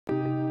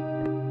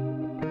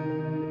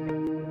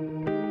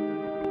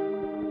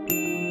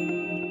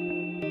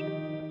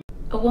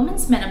A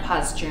woman's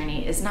menopause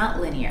journey is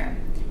not linear,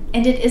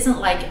 and it isn't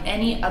like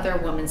any other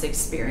woman's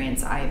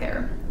experience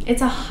either.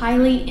 It's a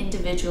highly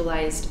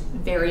individualized,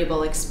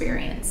 variable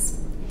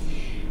experience.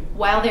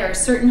 While there are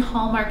certain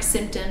hallmark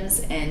symptoms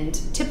and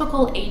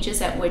typical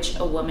ages at which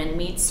a woman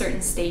meets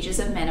certain stages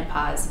of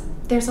menopause,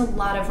 there's a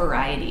lot of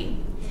variety.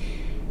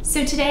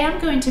 So today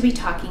I'm going to be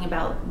talking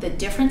about the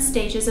different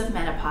stages of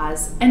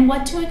menopause and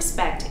what to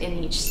expect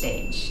in each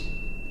stage.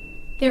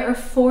 There are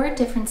 4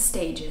 different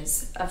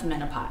stages of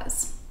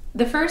menopause.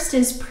 The first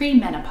is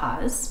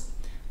premenopause,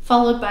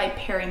 followed by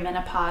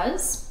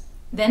perimenopause,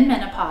 then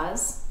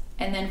menopause,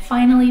 and then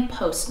finally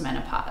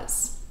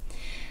postmenopause.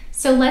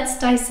 So let's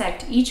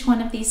dissect each one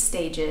of these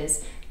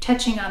stages,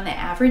 touching on the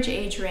average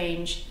age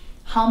range,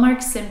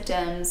 hallmark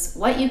symptoms,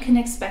 what you can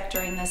expect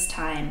during this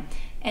time,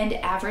 and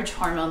average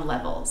hormone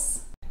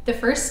levels. The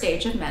first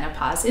stage of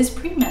menopause is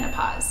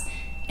premenopause,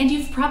 and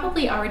you've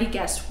probably already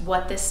guessed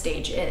what this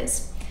stage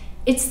is.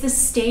 It's the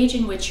stage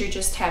in which you're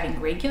just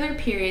having regular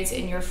periods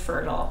and you're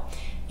fertile.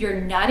 You're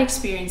not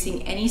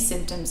experiencing any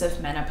symptoms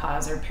of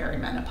menopause or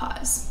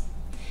perimenopause.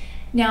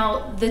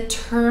 Now, the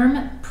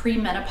term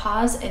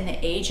premenopause and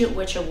the age at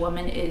which a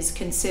woman is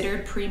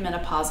considered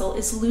premenopausal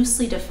is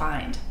loosely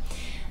defined.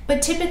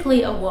 But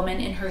typically a woman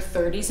in her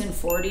 30s and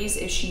 40s,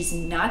 if she's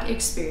not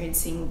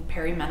experiencing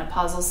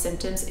perimenopausal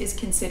symptoms, is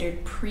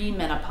considered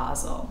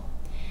premenopausal.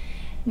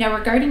 Now,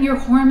 regarding your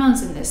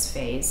hormones in this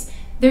phase,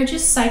 they're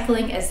just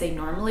cycling as they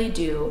normally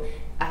do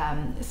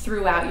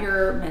throughout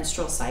your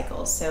menstrual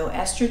cycle. So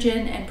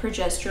estrogen and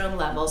progesterone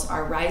levels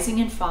are rising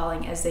and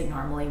falling as they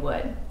normally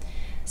would.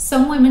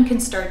 Some women can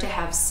start to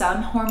have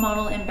some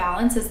hormonal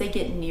imbalance as they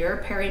get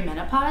near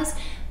perimenopause,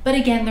 but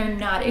again, they're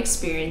not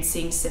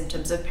experiencing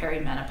symptoms of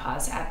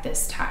perimenopause at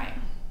this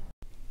time.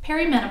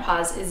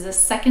 Perimenopause is the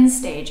second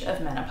stage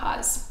of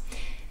menopause.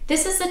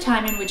 This is the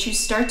time in which you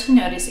start to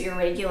notice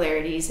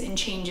irregularities and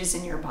changes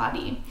in your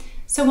body.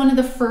 So one of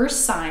the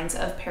first signs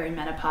of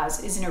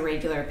perimenopause is an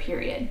irregular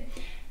period.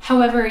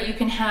 However, you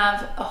can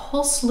have a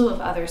whole slew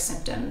of other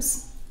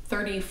symptoms,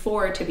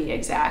 34 to be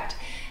exact,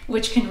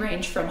 which can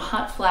range from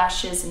hot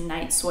flashes and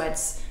night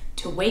sweats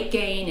to weight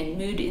gain and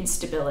mood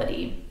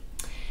instability.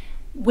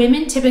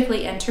 Women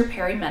typically enter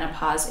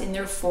perimenopause in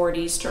their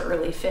 40s to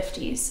early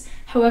 50s.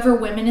 However,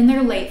 women in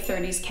their late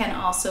 30s can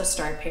also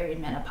start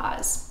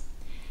perimenopause.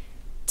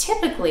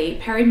 Typically,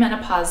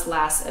 perimenopause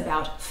lasts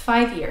about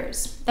 5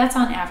 years. That's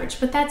on average,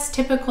 but that's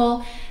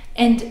typical,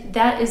 and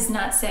that is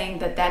not saying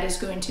that that is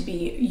going to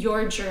be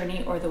your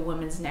journey or the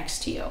woman's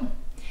next to you.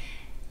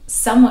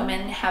 Some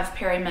women have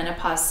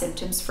perimenopause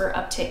symptoms for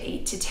up to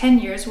 8 to 10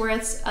 years,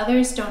 whereas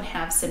others don't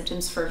have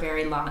symptoms for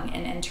very long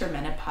and enter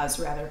menopause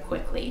rather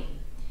quickly.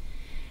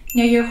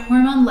 Now, your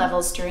hormone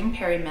levels during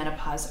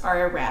perimenopause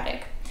are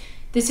erratic.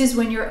 This is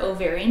when your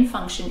ovarian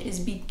function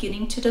is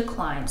beginning to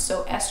decline,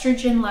 so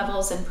estrogen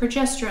levels and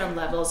progesterone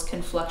levels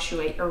can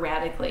fluctuate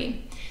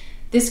erratically.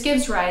 This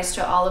gives rise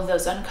to all of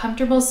those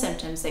uncomfortable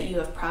symptoms that you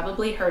have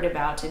probably heard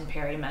about in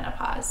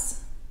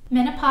perimenopause.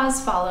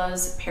 Menopause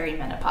follows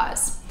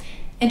perimenopause,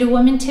 and a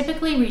woman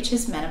typically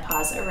reaches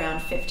menopause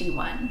around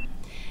 51.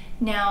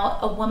 Now,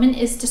 a woman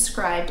is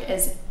described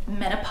as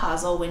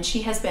menopausal when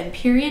she has been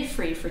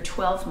period-free for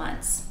 12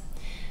 months.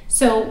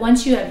 So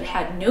once you have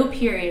had no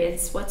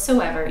periods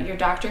whatsoever, your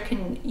doctor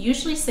can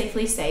usually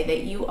safely say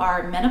that you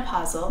are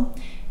menopausal,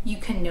 you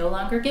can no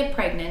longer get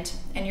pregnant,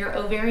 and your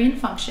ovarian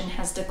function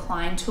has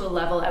declined to a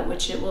level at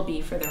which it will be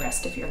for the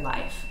rest of your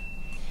life.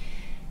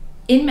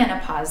 In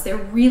menopause, there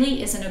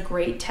really isn't a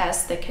great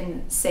test that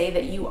can say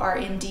that you are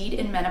indeed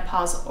in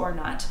menopause or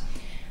not.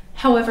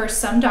 However,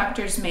 some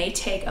doctors may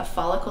take a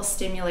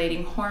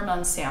follicle-stimulating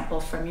hormone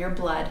sample from your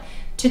blood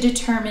to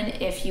determine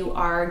if you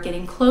are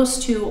getting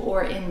close to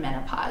or in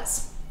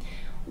menopause.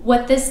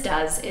 What this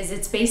does is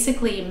it's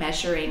basically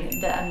measuring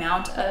the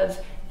amount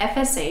of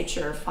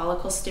FSH, or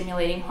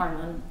follicle-stimulating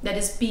hormone, that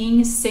is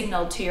being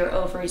signaled to your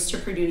ovaries to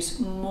produce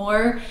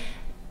more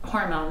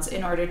hormones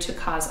in order to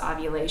cause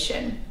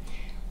ovulation.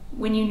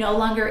 When you no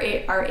longer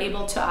are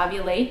able to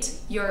ovulate,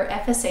 your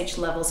FSH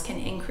levels can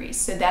increase.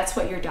 So that's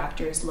what your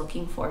doctor is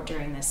looking for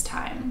during this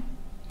time.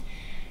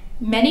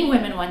 Many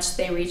women, once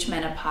they reach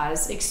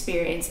menopause,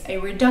 experience a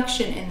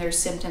reduction in their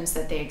symptoms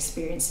that they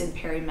experienced in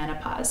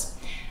perimenopause.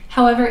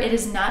 However, it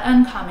is not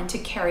uncommon to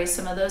carry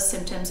some of those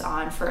symptoms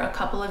on for a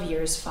couple of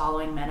years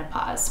following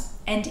menopause,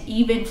 and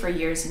even for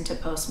years into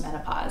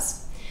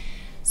postmenopause.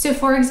 So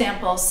for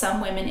example, some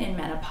women in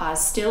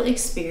menopause still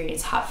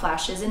experience hot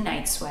flashes and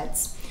night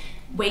sweats.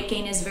 Weight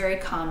gain is very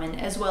common,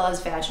 as well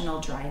as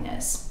vaginal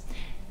dryness.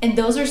 And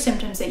those are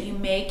symptoms that you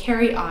may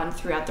carry on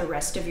throughout the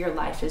rest of your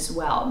life as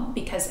well,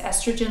 because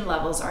estrogen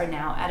levels are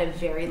now at a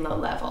very low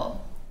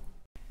level.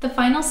 The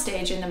final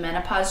stage in the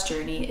menopause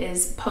journey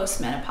is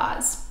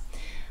postmenopause.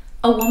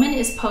 A woman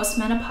is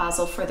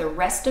postmenopausal for the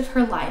rest of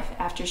her life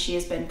after she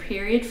has been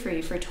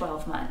period-free for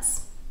 12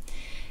 months.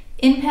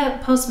 In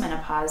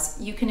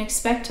postmenopause, you can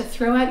expect to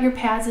throw out your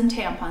pads and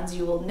tampons.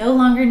 You will no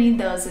longer need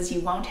those, as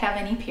you won't have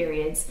any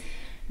periods.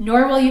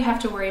 nor will you have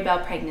to worry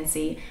about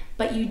pregnancy,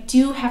 but you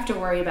do have to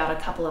worry about a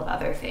couple of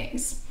other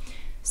things.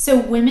 So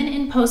women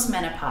in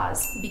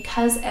postmenopause,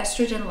 because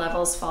estrogen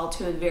levels fall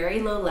to a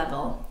very low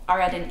level, are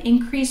at an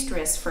increased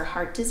risk for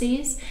heart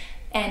disease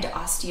and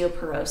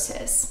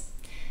osteoporosis.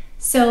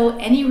 So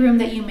any room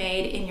that you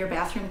made in your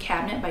bathroom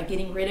cabinet by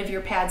getting rid of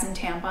your pads and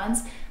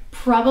tampons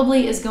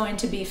probably is going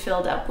to be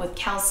filled up with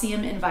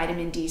calcium and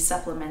vitamin D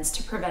supplements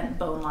to prevent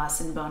bone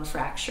loss and bone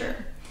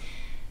fracture.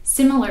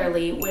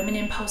 Similarly, women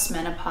in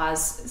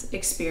postmenopause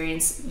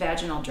experience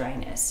vaginal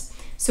dryness.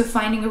 So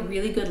finding a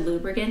really good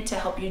lubricant to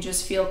help you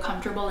just feel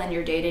comfortable in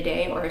your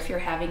day-to-day, or if you're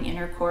having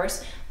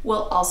intercourse,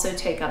 will also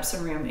take up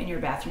some room in your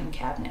bathroom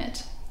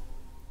cabinet.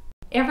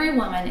 Every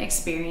woman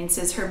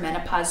experiences her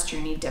menopause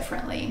journey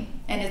differently,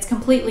 and it's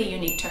completely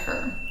unique to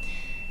her.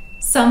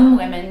 Some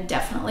women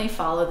definitely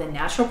follow the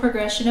natural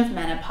progression of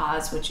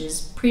menopause, which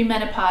is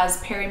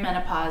premenopause,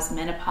 perimenopause,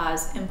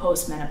 menopause, and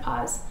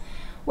postmenopause,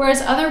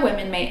 whereas other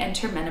women may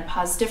enter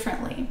menopause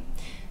differently.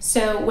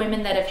 So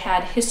women that have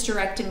had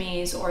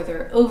hysterectomies or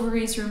their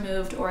ovaries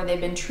removed or they've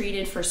been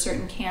treated for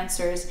certain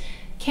cancers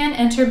can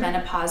enter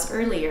menopause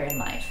earlier in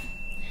life.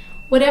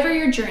 Whatever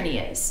your journey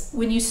is,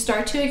 when you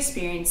start to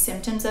experience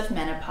symptoms of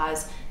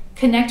menopause,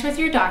 connect with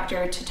your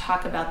doctor to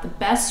talk about the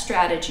best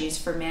strategies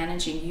for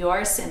managing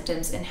your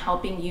symptoms and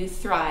helping you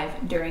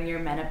thrive during your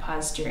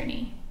menopause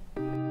journey.